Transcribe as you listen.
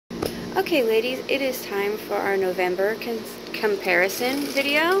Okay ladies, it is time for our November comparison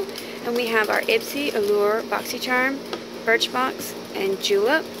video, and we have our Ipsy, Allure, BoxyCharm, Birchbox, and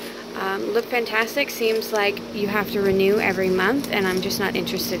Julep. Look fantastic. Seems like you have to renew every month, and I'm just not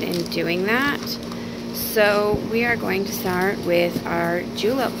interested in doing that. So we are going to start with our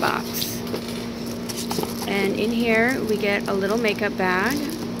Julep box. And in here we get a little makeup bag.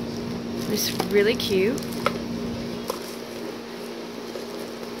 It's really cute.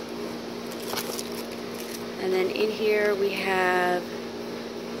 And then in here we have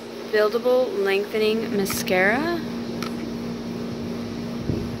buildable lengthening mascara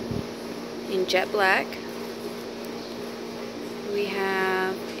in jet black. We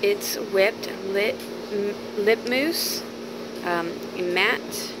have It's Whipped lip mousse in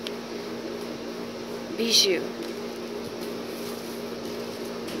matte bijou.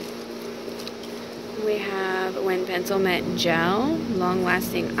 We have When Pencil Met gel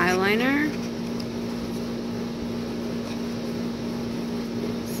long-lasting eyeliner.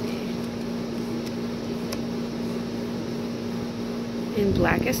 In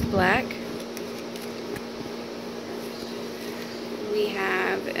Blackest Black. We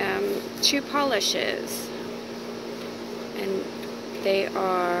have two polishes, and they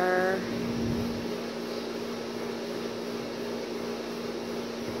are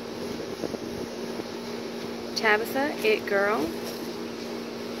Tabitha It Girl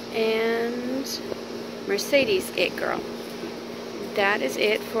and Mercedes It Girl. That is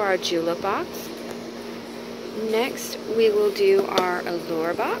it for our Julep box. Next, we will do our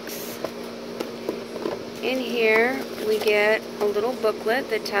Allure box. In here, we get a little booklet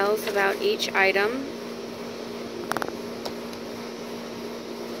that tells about each item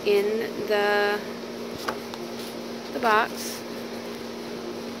in the box.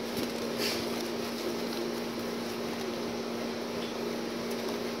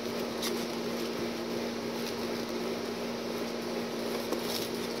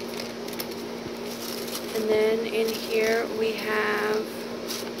 And then in here we have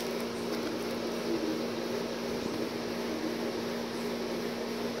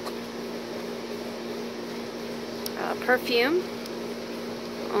perfume,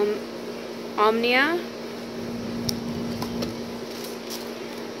 Omnia.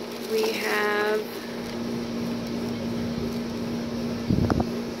 We have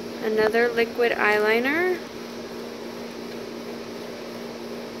another liquid eyeliner.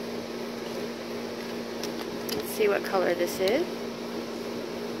 See what color this is.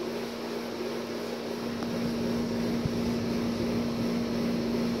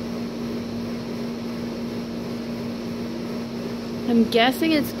 I'm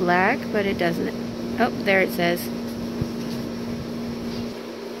guessing it's black, but it doesn't. Oh, there it says.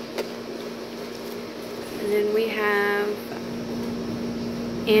 And then we have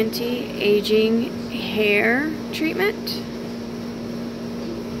anti-aging hair treatment.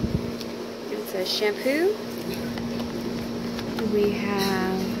 It says shampoo. We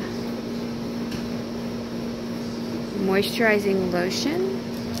have moisturizing lotion.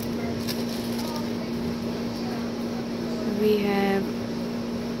 We have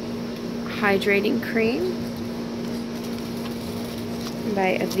hydrating cream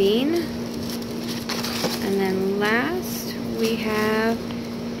by Avene. And then last, we have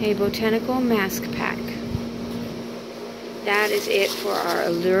a botanical mask pack. That is it for our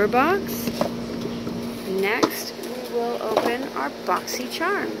Allure box. Next, we will open our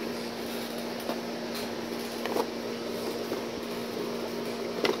BoxyCharm.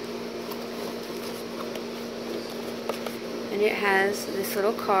 And it has this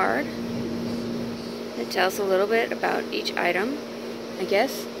little card that tells a little bit about each item, I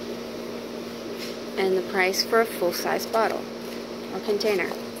guess, and the price for a full-size bottle or container.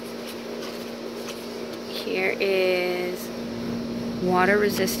 Here is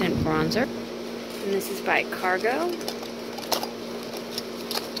water-resistant bronzer, and this is by Cargo.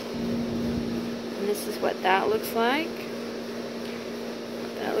 And this is what that looks like.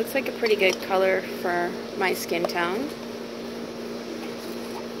 That looks like a pretty good color for my skin tone.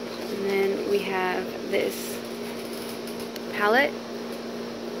 And then we have this palette,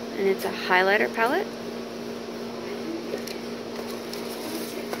 and it's a highlighter palette.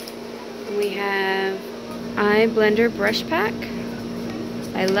 And we have Eye Blender Brush Pack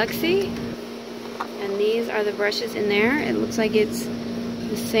by Luxie. And these are the brushes in there. It looks like it's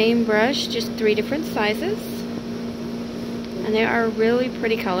the same brush, just 3 different sizes. And they are a really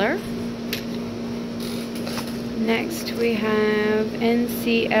pretty color. Next we have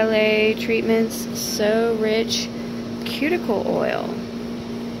NCLA Treatments So Rich Cuticle Oil.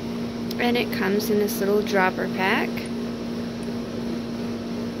 And it comes in this little dropper pack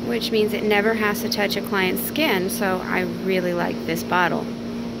which means it never has to touch a client's skin, so I really like this bottle.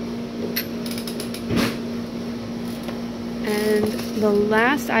 And the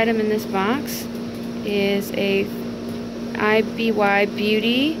last item in this box is a Julep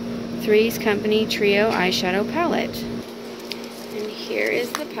Beauty Three's Company Trio Eyeshadow Palette. And here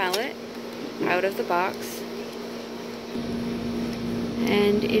is the palette out of the box.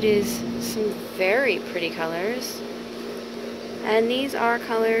 And it is some very pretty colors. And these are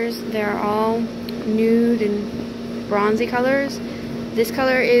colors, they're all nude and bronzy colors. This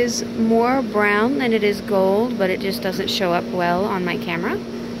color is more brown than it is gold, but it just doesn't show up well on my camera.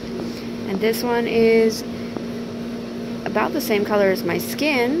 And this one is about the same color as my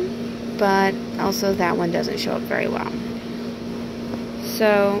skin, but also that one doesn't show up very well.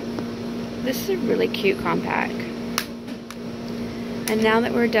 So this is a really cute compact. And now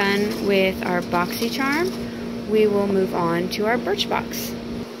that we're done with our boxy charm, we will move on to our Birchbox.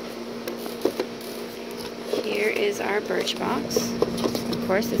 Here is our Birchbox. Of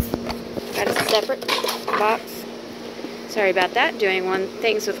course, it's got a separate box. Sorry about that. Doing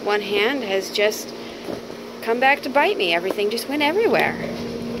things with one hand has just come back to bite me. Everything just went everywhere.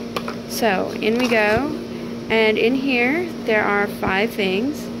 So, in we go. And in here, there are 5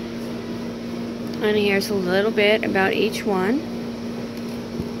 things. And here's a little bit about each one.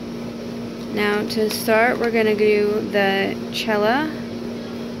 Now, to start, we're going to do the Cella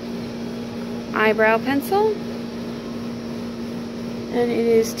eyebrow pencil. And it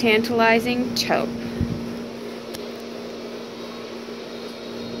is Tantalizing Taupe.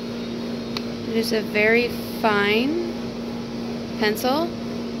 It is a very fine pencil,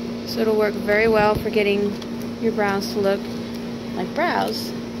 so it'll work very well for getting your brows to look like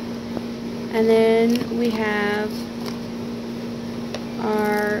brows. And then we have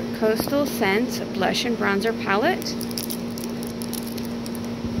our Coastal Scents Blush and Bronzer Palette.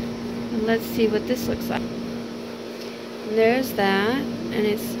 And let's see what this looks like. And there's that, and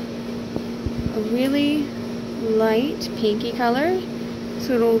it's a really light pinky color,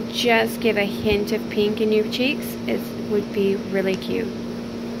 so it'll just give a hint of pink in your cheeks. It would be really cute.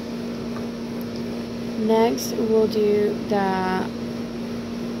 Next, we'll do the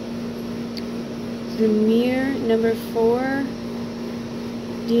Mirror number 4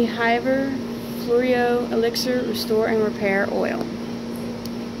 Dehyver Fluoro Elixir Restore and Repair Oil.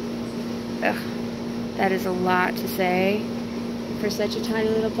 Ugh, that is a lot to say for such a tiny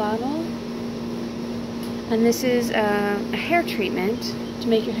little bottle. And this is a hair treatment to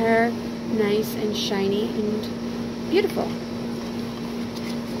make your hair nice and shiny and beautiful.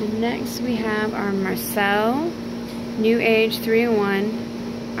 And next we have our Marcel New Age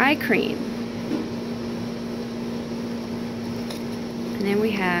 3-in-1 Eye Cream. And then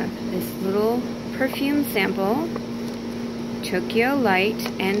we have this little perfume sample, Tokyo Light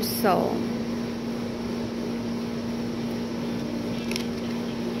and Soul.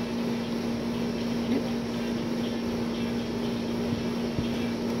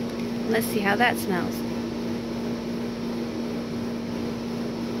 Let's see how that smells.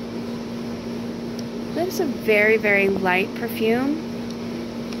 That is a very, very light perfume,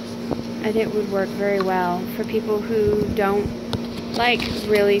 and it would work very well for people who don't like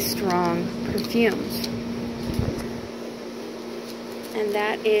really strong perfumes. And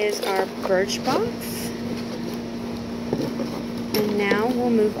that is our Birchbox. And now we'll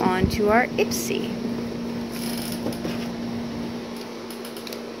move on to our Ipsy.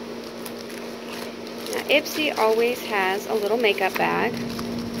 Now Ipsy always has a little makeup bag.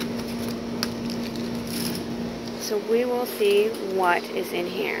 So we will see what is in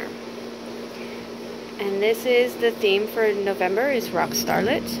here. And this is the theme for November, is Rock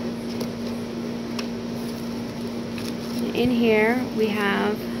Starlet. In here we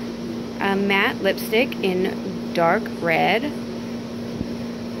have a matte lipstick in dark red.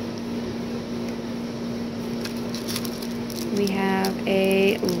 We have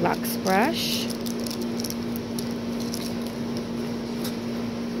a Luxe brush.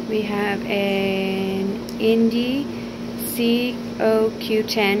 We have an Indie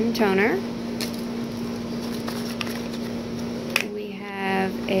COQ10 toner. We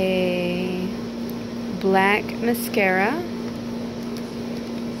have a black mascara.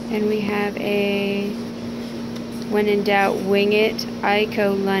 And we have a When in Doubt Wing It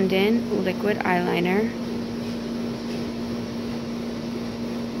Ico London liquid eyeliner.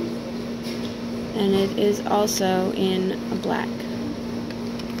 And it is also in black.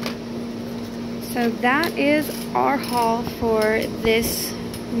 So that is our haul for this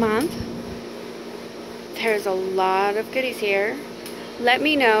month. There's a lot of goodies here. Let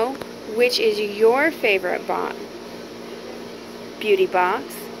me know which is your favorite beauty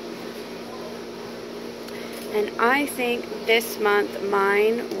box. And I think this month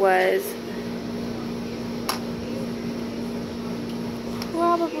mine was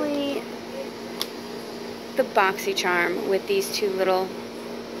probably the Boxy Charm with these two little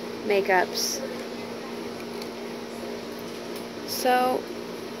makeups. So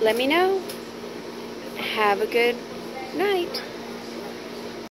let me know. Have a good night.